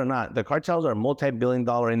cartels. Believe it or not, the cartels are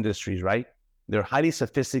multi-billion-dollar industries, right? They're highly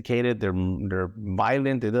sophisticated. They're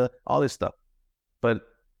violent. All this stuff. But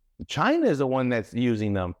China is the one that's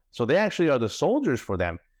using them. So they actually are the soldiers for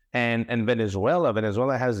them. And Venezuela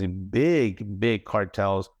has the big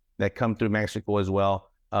cartels that come through Mexico as well,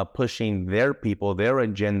 pushing their people, their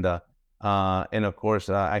agenda. And of course,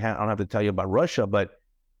 I don't have to tell you about Russia, but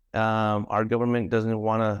our government doesn't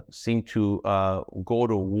want to seem to go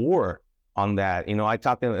to war on that. You know, I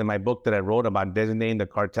talked in my book that I wrote about designating the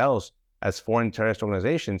cartels as foreign terrorist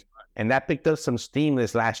organizations. And that picked up some steam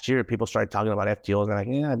this last year. People started talking about FTOs. And I'm like,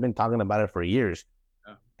 yeah, I've been talking about it for years.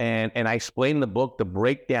 Yeah. And I explained in the book the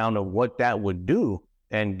breakdown of what that would do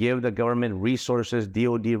and give the government resources,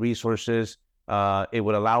 DOD resources. It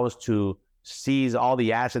would allow us to seize all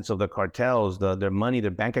the assets of the cartels, their money,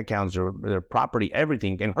 their bank accounts, their property,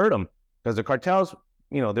 everything, and hurt them. Because the cartels,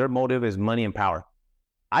 you know, their motive is money and power.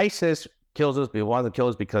 ISIS kills us, they want to kill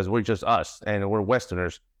us because we're just us and we're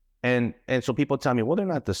Westerners. And so people tell me, well, they're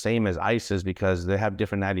not the same as ISIS because they have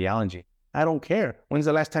different ideology. I don't care. When's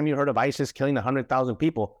the last time you heard of ISIS killing 100,000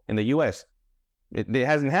 people in the U.S.? It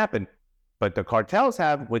hasn't happened. But the cartels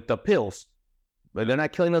have with the pills. But they're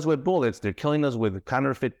not killing us with bullets. They're killing us with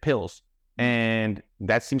counterfeit pills. And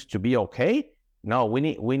that seems to be okay? No, we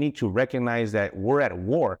need to recognize that we're at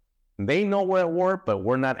war. They know we're at war, but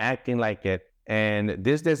we're not acting like it. And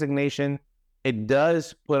this designation, it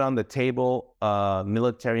does put on the table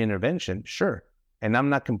military intervention, sure. And I'm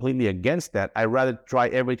not completely against that. I'd rather try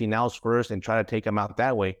everything else first and try to take them out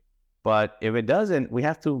that way. But if it doesn't, we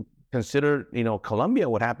have to consider, you know, Colombia,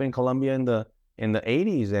 what happened in Colombia in the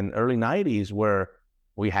 80s and early 90s, where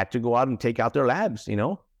we had to go out and take out their labs, you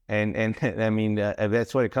know? And I mean,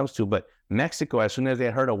 that's what it comes to. But Mexico, as soon as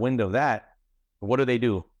they heard a wind of that, what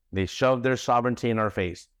do? They shove their sovereignty in our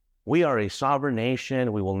face. We are a sovereign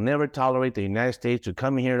nation. We will never tolerate the United States to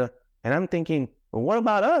come here. And I'm thinking, well, what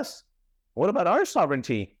about us? What about our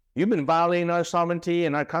sovereignty? You've been violating our sovereignty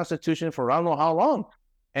and our Constitution for I don't know how long.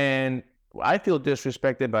 And I feel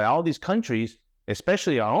disrespected by all these countries,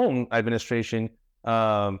 especially our own administration,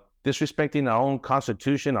 disrespecting our own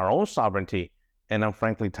Constitution, our own sovereignty. And I'm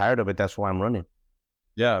frankly tired of it. That's why I'm running.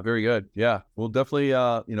 Yeah, very good. Yeah, we'll definitely,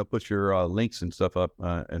 put your links and stuff up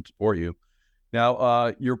and support you.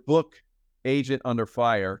 Now, your book, Agent Under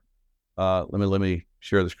Fire. Let me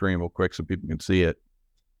share the screen real quick so people can see it.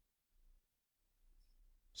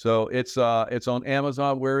 So it's on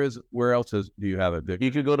Amazon. Where else do you have it, Vic?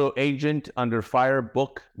 You could go to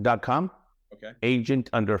agentunderfirebook.com. Okay.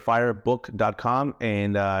 Agentunderfirebook.com,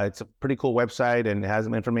 and it's a pretty cool website and it has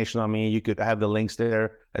some information on me. You could have the links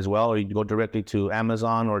there as well, or you can go directly to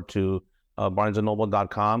Amazon or to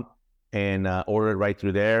barnesandnoble.com and order it right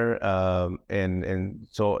through there. And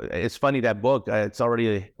so it's funny, that book, it's already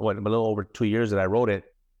a little over 2 years that I wrote it.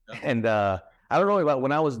 And I don't know about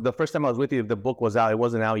when the first time I was with you, if the book was out. It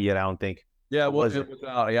wasn't out yet, I don't think. Yeah, it was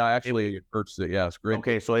out. Yeah, actually, it purchased it. Yeah, it's great.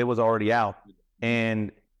 Okay, so it was already out.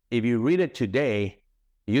 And if you read it today,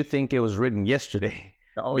 you think it was written yesterday.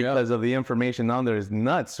 Because of the information on there is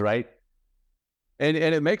nuts, right? And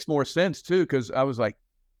it makes more sense too, because I was like,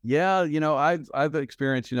 yeah, I've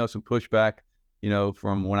experienced, some pushback,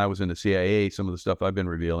 from when I was in the CIA, some of the stuff I've been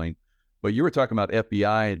revealing. But you were talking about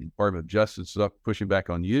FBI and Department of Justice stuff pushing back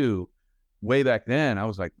on you way back then. I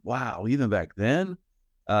was like, wow, even back then.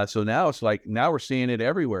 So now it's like, now we're seeing it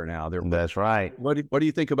everywhere now. That's right. What do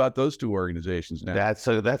you think about those two organizations now?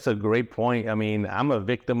 That's a great point. I mean, I'm a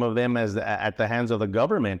victim of them at the hands of the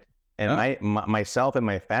government, and myself and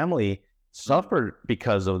my family suffered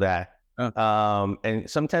because of that. And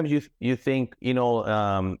sometimes you think, in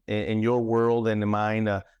your world and in mine,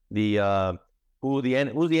 who's the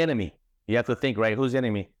enemy? You have to think, right? Who's the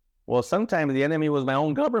enemy? Well, sometimes the enemy was my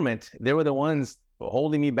own government. They were the ones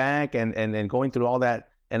holding me back and going through all that.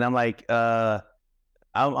 And I'm like, I'm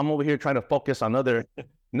over here trying to focus on other.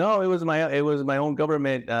 No, it was my own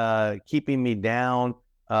government keeping me down.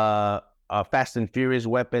 Fast and Furious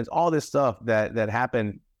weapons, all this stuff that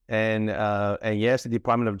happened. And yes, the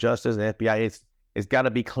Department of Justice, the FBI, it's got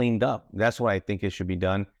to be cleaned up. That's what I think it should be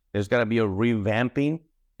done. There's got to be a revamping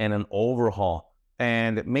and an overhaul.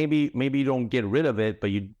 And maybe you don't get rid of it,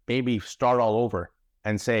 but you maybe start all over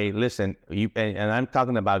and say, listen, and I'm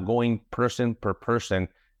talking about going person per person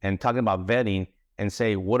and talking about vetting and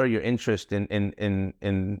say, what are your interests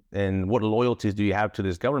in what loyalties do you have to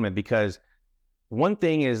this government? Because one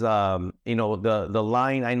thing is, the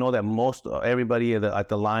line, I know that most everybody at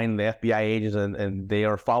the line, the FBI agents, and they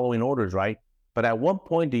are following orders, right? But at what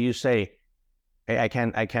point do you say, hey, I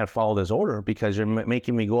can't follow this order because you're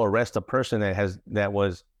making me go arrest a person that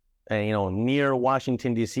was near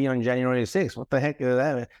Washington, D.C. on January 6th. What the heck is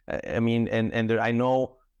that? I mean, I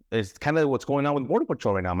know it's kind of what's going on with Border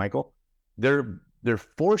Patrol right now, Michael. They're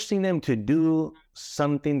forcing them to do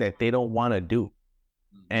something that they don't want to do.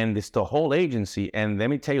 And it's the whole agency. And let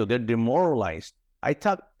me tell you, they're demoralized. I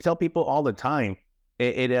tell people all the time,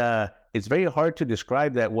 it's very hard to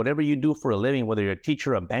describe that whatever you do for a living, whether you're a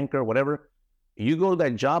teacher, a banker, whatever, you go to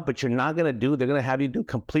that job, but you're not going to do, they're going to have you do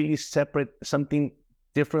completely separate, something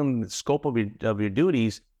different scope of your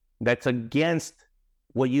duties that's against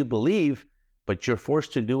what you believe, but you're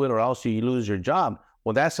forced to do it or else you lose your job.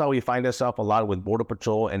 Well, that's how we find ourselves a lot with Border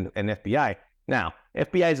Patrol and FBI. Now,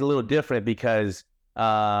 FBI is a little different because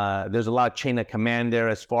there's a lot of chain of command there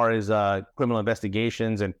as far as criminal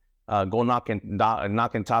investigations and go knock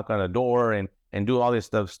and talk on a door and do all this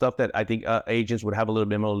stuff that I think agents would have a little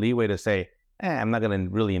bit more leeway to say, I'm not going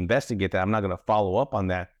to really investigate that. I'm not going to follow up on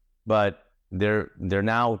that. But they're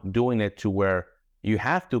now doing it to where you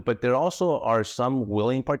have to. But there also are some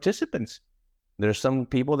willing participants. There's some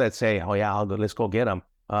people that say, oh yeah, let's go get them.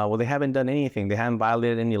 Well, they haven't done anything. They haven't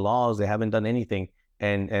violated any laws. They haven't done anything.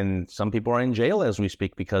 And some people are in jail as we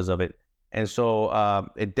speak because of it. And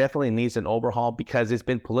so it definitely needs an overhaul because it's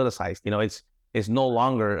been politicized. It's no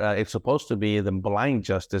longer, it's supposed to be the blind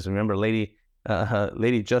justice. Remember, Lady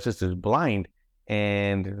Justice is blind,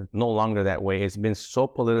 and no longer that way. It's been so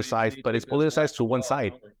politicized, but it's politicized to one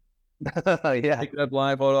side. Yeah. Take that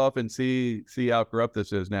blindfold off and see how corrupt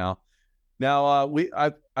this is now. Now,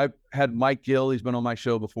 I've had Mike Gill. He's been on my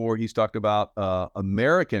show before. He's talked about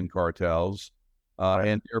American cartels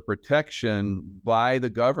and their protection by the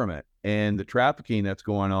government and the trafficking that's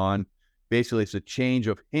going on. Basically, it's a change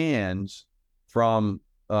of hands from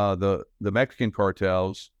the Mexican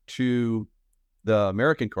cartels to the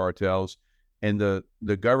American cartels, and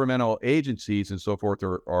the governmental agencies and so forth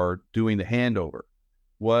are doing the handover.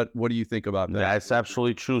 What do you think about that? That's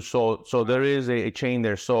absolutely true. So there is a chain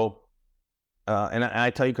there. So, and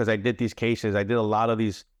I tell you, because I did these cases, I did a lot of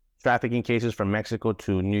these trafficking cases from Mexico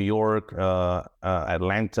to New York,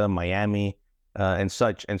 Atlanta, Miami, and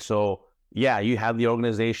such. And so, yeah, you have the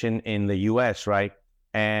organization in the U.S., right?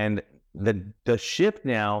 And the shift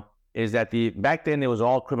now is that back then it was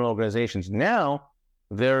all criminal organizations. Now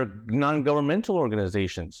they're non-governmental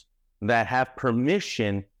organizations that have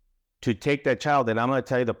permission to take that child. And I'm going to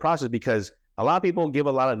tell you the process, because a lot of people give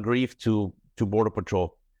a lot of grief to Border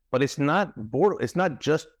Patrol, but it's not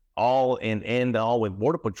just all and end all with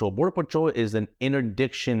Border Patrol. Border Patrol is an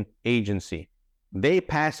interdiction agency. They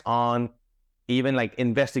pass on even like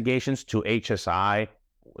investigations to HSI,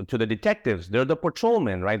 to the detectives. They're the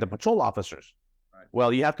patrolmen, right? The patrol officers. Right.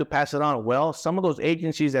 Well, you have to pass it on. Well, some of those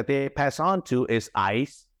agencies that they pass on to is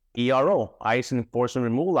ICE, ERO, ICE Enforcement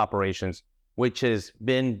Removal Operations, which has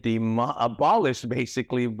been abolished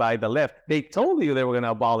basically by the left. They told you they were going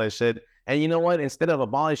to abolish it. And you know what? Instead of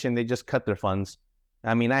abolishing, they just cut their funds.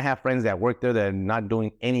 I mean, I have friends that work there that are not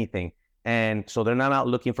doing anything. And so they're not out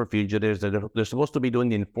looking for fugitives. They're supposed to be doing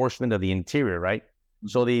the enforcement of the interior, right? Mm-hmm.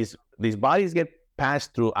 So these bodies get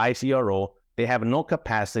passed through ICRO. They have no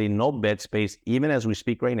capacity, no bed space, even as we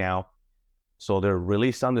speak right now. So they're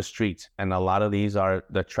released on the streets. And a lot of these are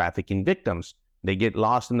the trafficking victims. They get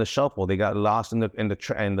lost in the shuffle. They got lost in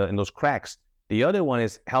those cracks. The other one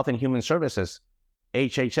is Health and Human Services,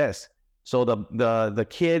 HHS. So the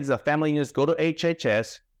kids, the family units go to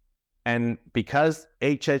HHS, and because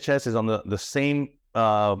HHS is on the same,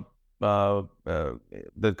 the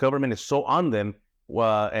government is so on them,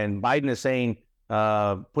 and Biden is saying,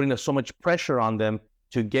 putting so much pressure on them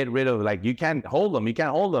to get rid of, like, you can't hold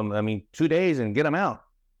them. I mean, 2 days and get them out.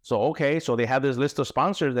 So, okay, so they have this list of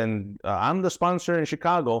sponsors, and I'm the sponsor in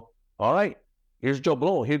Chicago. All right, here's Joe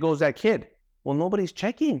Blow. Here goes that kid. Well, nobody's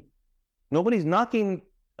checking. Nobody's knocking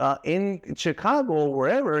in Chicago or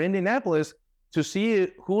wherever, Indianapolis, to see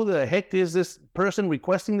who the heck is this person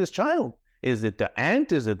requesting this child. Is it the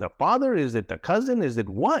aunt? Is it the father? Is it the cousin? Is it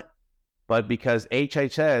what? But because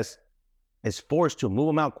HHS is forced to move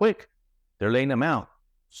them out quick, they're laying them out.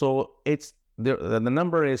 So the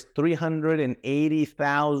number is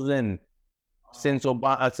 380,000 since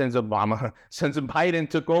Biden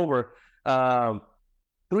took over.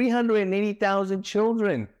 380,000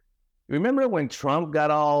 children. Remember when Trump got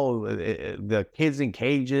all the kids in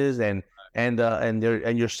cages and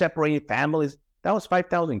you're separating families? That was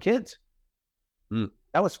 5,000 kids.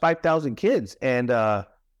 That was 5,000 kids. And, I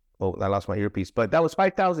lost my earpiece, but that was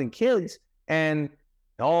 5,000 kids. And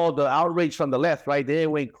all the outrage from the left, right? They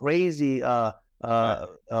went crazy. What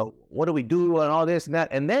do we do and all this and that?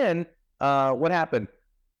 And then what happened?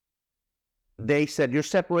 They said, you're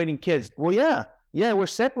separating kids. Well, yeah, we're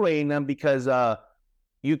separating them because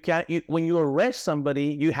you can't. When you arrest somebody,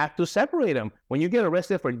 you have to separate them. When you get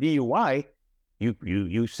arrested for DUI,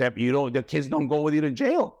 the kids don't go with you to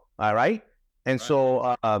jail. All right. And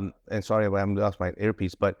so, and sorry, I lost my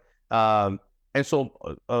earpiece, but and so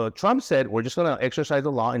Trump said, we're just going to exercise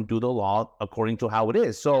the law and do the law according to how it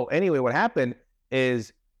is. So anyway, what happened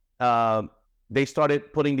is they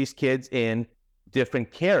started putting these kids in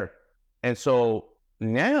different care. And so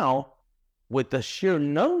now with the sheer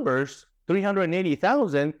numbers,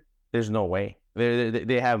 380,000, there's no way.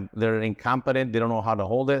 They're incompetent. They don't know how to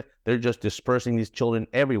hold it. They're just dispersing these children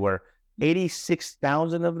everywhere.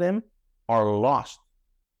 86,000 of them are lost.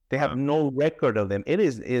 They have no record of them. It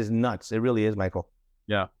is nuts. It really is, Michael.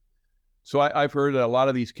 Yeah. So I've heard that a lot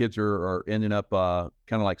of these kids are ending up kind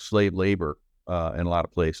of like slave labor in a lot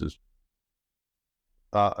of places.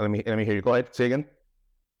 Let me hear you. Go ahead. Say again.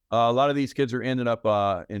 A lot of these kids are ending up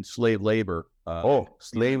in slave labor.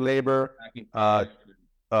 Slave labor,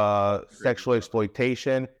 sexual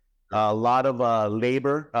exploitation, a lot of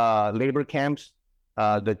labor camps,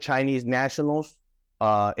 the Chinese nationals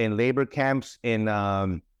in labor camps in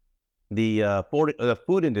the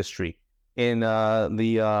food industry, in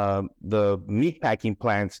the meat packing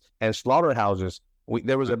plants and slaughterhouses.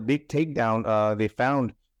 There was a big takedown. They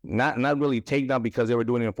found not really takedown because they were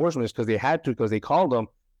doing enforcement, it's because they had to, because they called them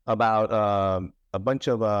about a bunch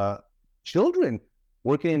of children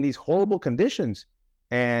working in these horrible conditions,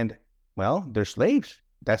 and well, they're slaves.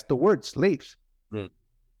 That's the word, slaves. Yeah,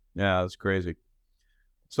 that's crazy.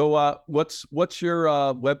 So what's your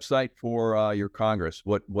website for your Congress?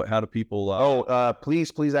 How do people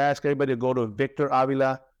please I ask everybody to go to Victor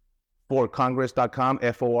Avila for Congress.com,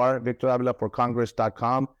 FOR Victor Avila for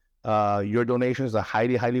Congress.com. Your donations are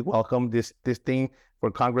highly welcome. This thing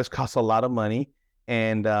for Congress costs a lot of money,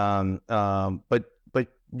 and but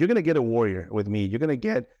you're gonna get a warrior with me. You're gonna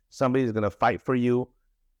get somebody who's gonna fight for you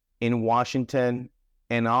in Washington,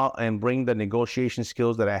 and bring the negotiation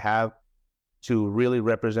skills that I have to really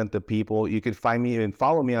represent the people. You can find me and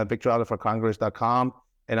follow me on VictorAvilaForCongress.com,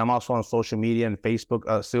 and I'm also on social media and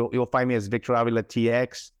Facebook. So you'll find me as Victor Avila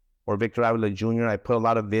TX or Victor Avila Jr. I put a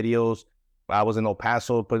lot of videos. I was in El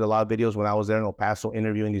Paso, put a lot of videos when I was there in El Paso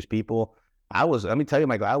interviewing these people. Let me tell you,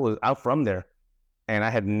 Michael, I'm from there, and I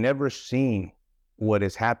had never seen what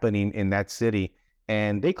is happening in that city.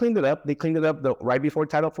 And they cleaned it up. They cleaned it up right before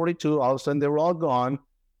Title 42. All of a sudden, they were all gone.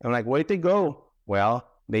 I'm like, where'd they go? Well,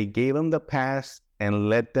 they gave them the pass and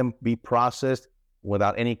let them be processed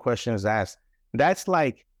without any questions asked. That's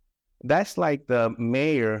like the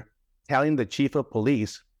mayor telling the chief of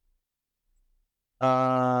police, you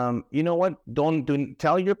know what? Don't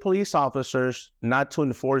tell your police officers not to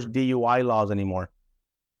enforce DUI laws anymore,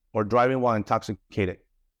 or driving while intoxicated.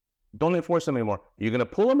 Don't enforce them anymore. You're gonna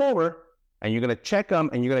pull them over, and you're gonna check them,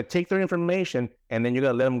 and you're gonna take their information, and then you're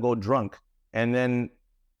gonna let them go drunk. And then,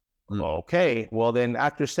 okay, well then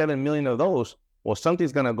after 7 million of those, well,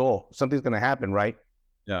 something's gonna happen, right?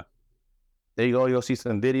 Yeah. There you go. You'll see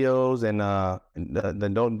some videos and the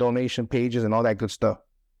donation pages and all that good stuff.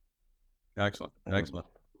 Excellent.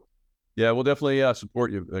 Yeah, we'll definitely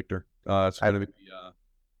support you, Victor. It's gonna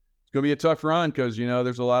be a tough run because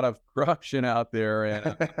there's a lot of corruption out there,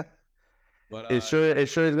 and but it sure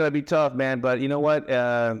is gonna be tough, man. But you know what?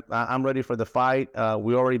 I'm ready for the fight.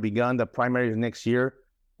 We already begun the primaries next year.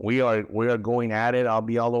 We are going at it. I'll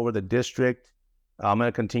be all over the district. I'm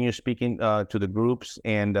gonna continue speaking to the groups,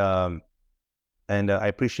 and I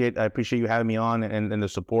appreciate you having me on and the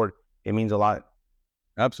support. It means a lot.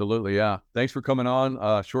 Absolutely, yeah. Thanks for coming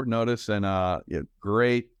on short notice, and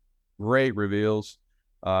great reveals.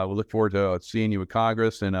 We look forward to seeing you with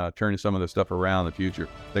Congress and turning some of this stuff around in the future.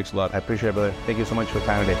 Thanks a lot. I appreciate it, brother. Thank you so much for the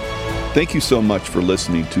time today. Thank you so much for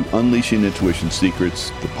listening to Unleashing Intuition Secrets,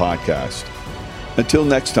 the podcast. Until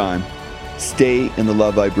next time, stay in the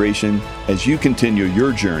love vibration as you continue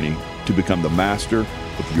your journey to become the master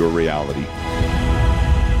of your reality.